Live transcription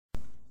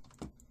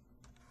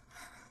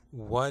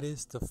What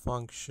is the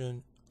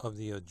function of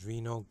the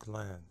adrenal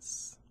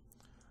glands?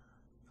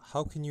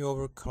 How can you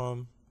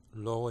overcome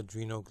low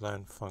adrenal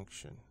gland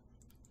function?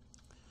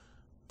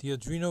 The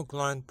adrenal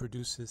gland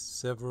produces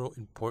several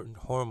important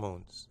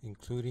hormones,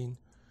 including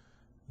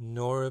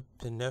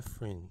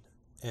norepinephrine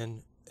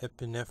and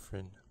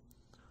epinephrine,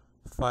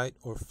 fight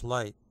or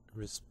flight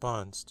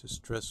response to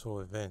stressful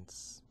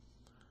events,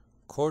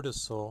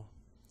 cortisol,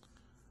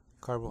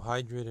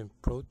 carbohydrate and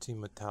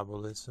protein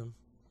metabolism,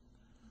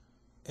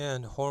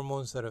 and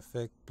hormones that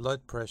affect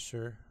blood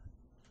pressure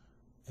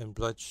and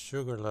blood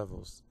sugar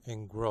levels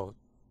and growth.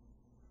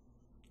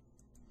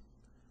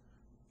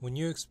 When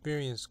you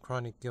experience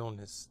chronic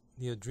illness,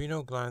 the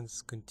adrenal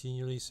glands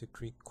continually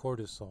secrete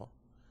cortisol.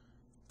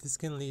 This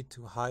can lead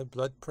to high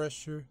blood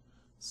pressure,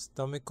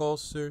 stomach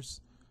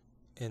ulcers,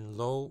 and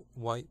low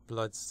white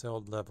blood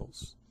cell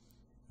levels,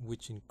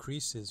 which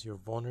increases your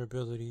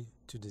vulnerability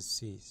to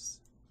disease.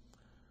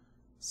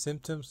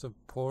 Symptoms of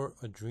poor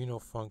adrenal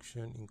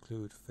function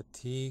include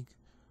fatigue,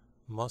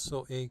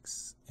 muscle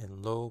aches,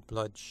 and low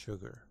blood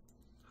sugar.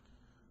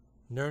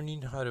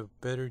 Learning how to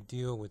better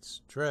deal with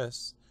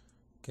stress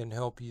can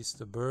help ease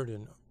the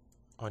burden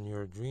on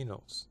your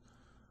adrenals.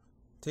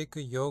 Take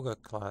a yoga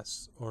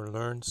class or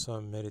learn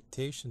some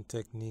meditation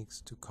techniques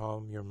to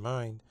calm your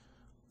mind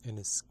and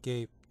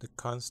escape the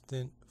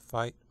constant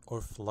fight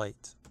or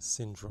flight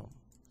syndrome.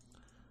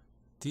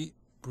 Deep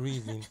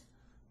breathing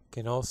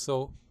can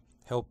also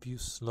help you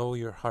slow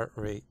your heart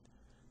rate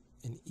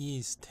and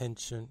ease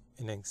tension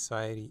and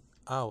anxiety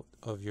out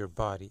of your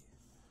body.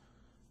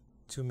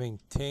 To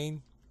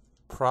maintain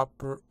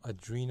proper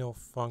adrenal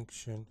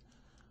function,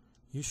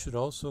 you should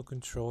also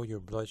control your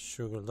blood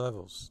sugar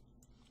levels.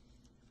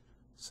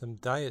 Some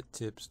diet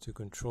tips to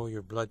control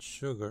your blood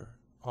sugar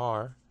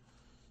are: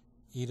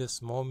 eat a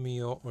small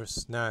meal or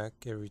snack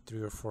every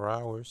 3 or 4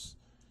 hours,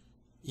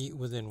 eat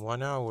within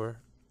 1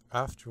 hour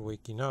after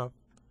waking up,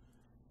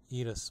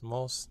 eat a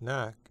small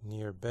snack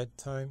near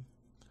bedtime,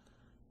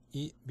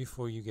 eat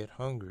before you get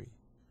hungry,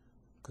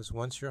 because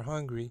once you're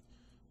hungry,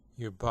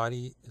 your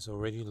body is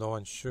already low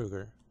on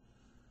sugar,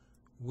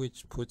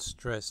 which puts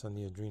stress on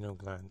the adrenal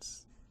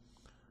glands.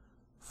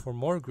 For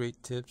more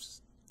great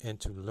tips and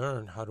to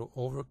learn how to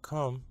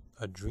overcome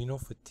adrenal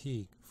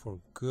fatigue for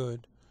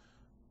good,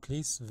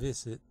 please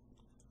visit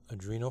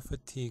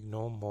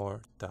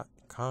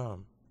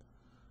adrenalfatiguenomore.com.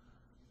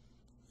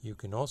 You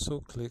can also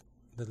click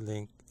the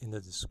link in the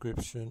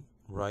description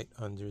right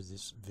under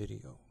this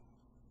video.